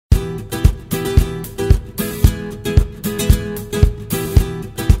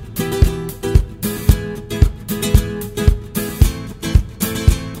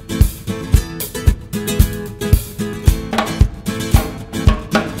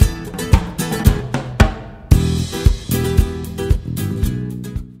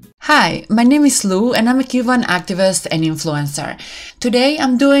Hi, my name is Lou and I'm a Cuban activist and influencer. Today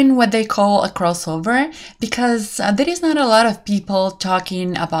I'm doing what they call a crossover because there is not a lot of people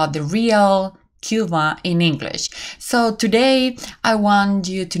talking about the real Cuba in English. So today I want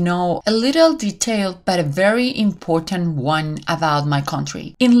you to know a little detailed but a very important one about my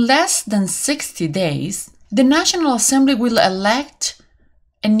country. In less than 60 days, the National Assembly will elect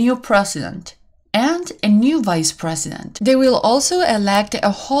a new president and a new vice president. They will also elect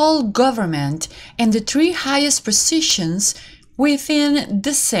a whole government and the three highest positions within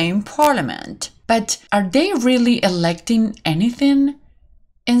the same parliament. But are they really electing anything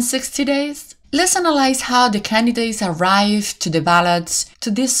in 60 days? Let's analyze how the candidates arrive to the ballots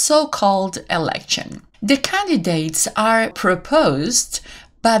to this so-called election. The candidates are proposed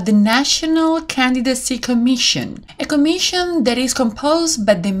by the National Candidacy Commission, a commission that is composed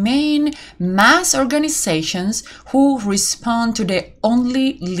by the main mass organizations who respond to the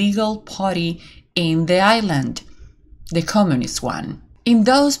only legal party in the island, the communist one. In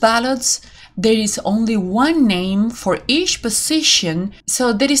those ballots, there is only one name for each position,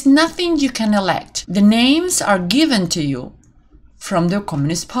 so there is nothing you can elect. The names are given to you from the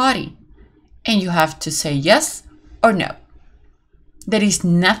Communist Party, and you have to say yes or no. There is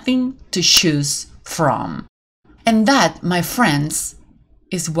nothing to choose from. And that, my friends,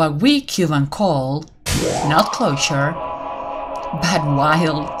 is what we Cuban call not closure, but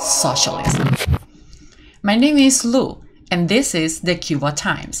wild socialism. My name is Lou, and this is the Cuba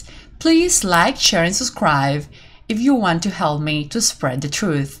Times. Please like, share, and subscribe if you want to help me to spread the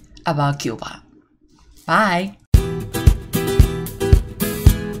truth about Cuba. Bye!